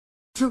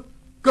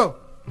Go.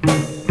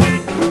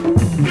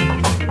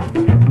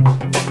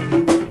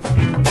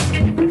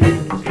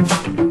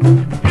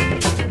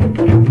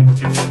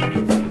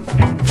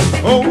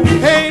 Oh,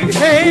 hey,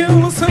 hey,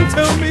 listen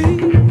to me,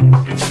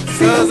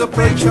 says a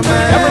preacher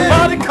man.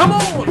 everybody come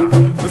on,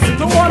 listen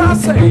to what I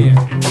say,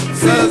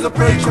 Says a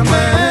preacher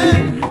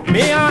man.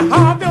 may I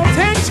have your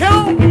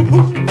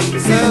attention,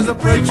 Says a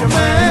preacher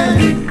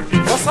man.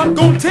 cause I'm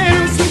gonna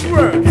tell you some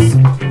words,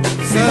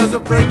 Says a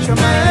preacher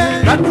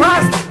man. that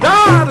Christ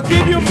died to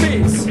give you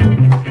peace,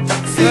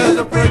 Says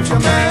a preacher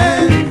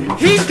man.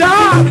 he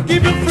died to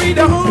give you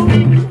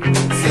freedom,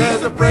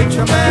 Says a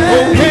preacher oh,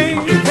 man. hey,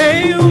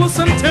 hey,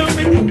 listen to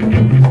me,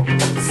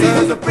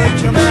 Says a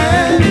preacher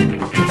man.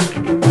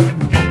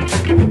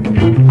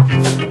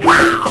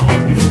 wow,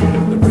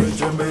 The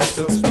preacher man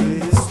talks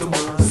peace to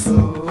my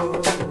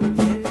soul.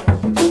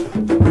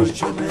 The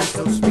preacher man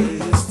talks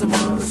peace to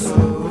my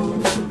soul.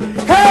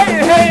 hey,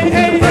 hey,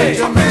 hey, hey,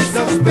 Preacher man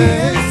talks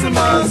peace to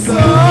my soul.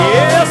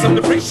 yes, I'm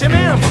the preacher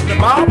man from the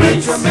Bible.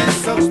 Preacher man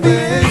talks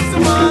peace to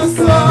my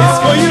soul. It's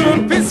for you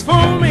and peace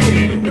for me.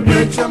 The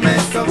preacher man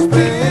talks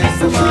peace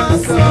to my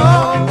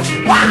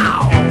soul.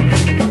 Wow!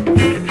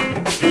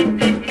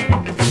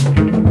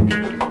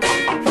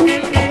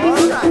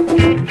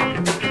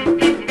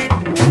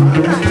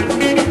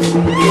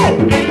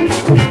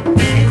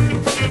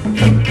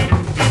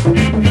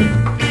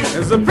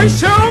 It's a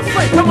preacher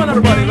thing. Come on,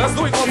 everybody, let's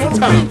do it one more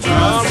time.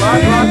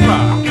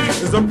 Right.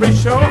 It's a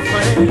preacher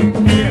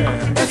thing.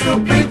 Yeah. It's a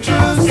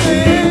preacher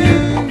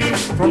sing.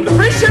 From the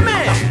preacher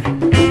man.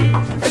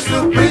 It's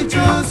a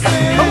preacher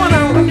sing. Come on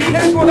now,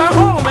 let's go down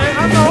home, man.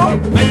 I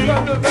know. Let's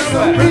go to the It's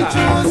a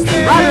preacher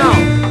sing. right now.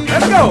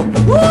 Let's go.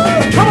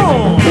 Woo! Come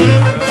on.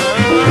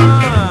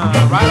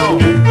 Right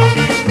on.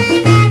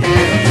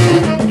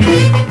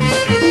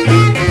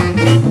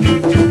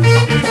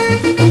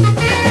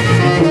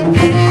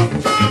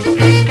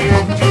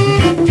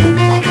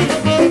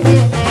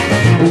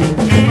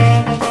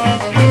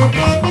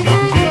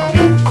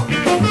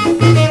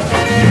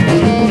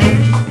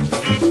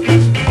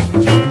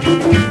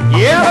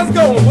 Yeah, let's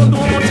go. We'll do it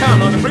one more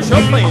time on the preacher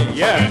playing.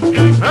 Yeah.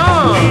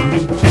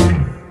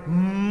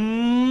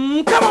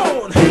 Come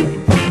on.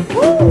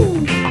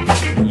 Woo.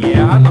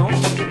 Yeah, I know.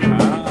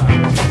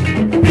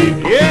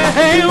 Yeah,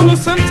 hey,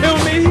 listen to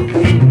me.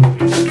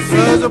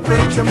 Says a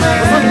preacher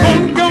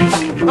man.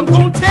 I'm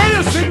gonna tell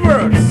you sweet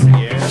words.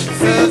 Yeah.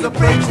 Says a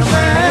preacher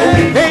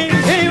man. Hey,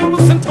 hey,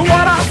 listen to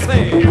what I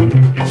say.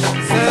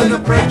 Says a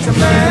preacher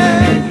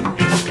man.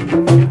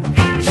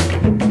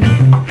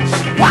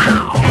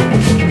 Wow.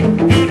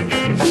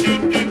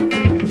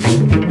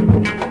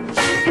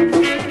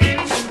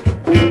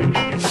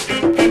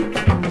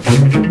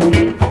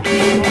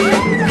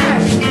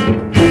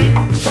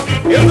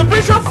 Here's the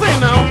preacher thing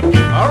now.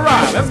 All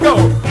right, let's go.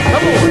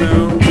 Come on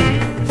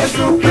now. It's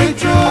a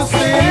preacher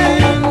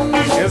sing.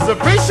 Here's the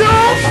preacher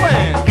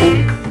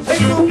thing.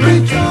 It's a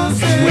preacher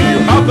sing. When you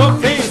have the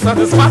things,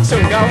 satisfaction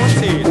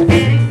guaranteed.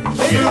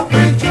 It's a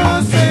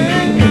preacher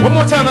sing. One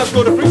more time, let's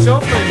go to preacher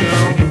thing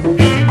now.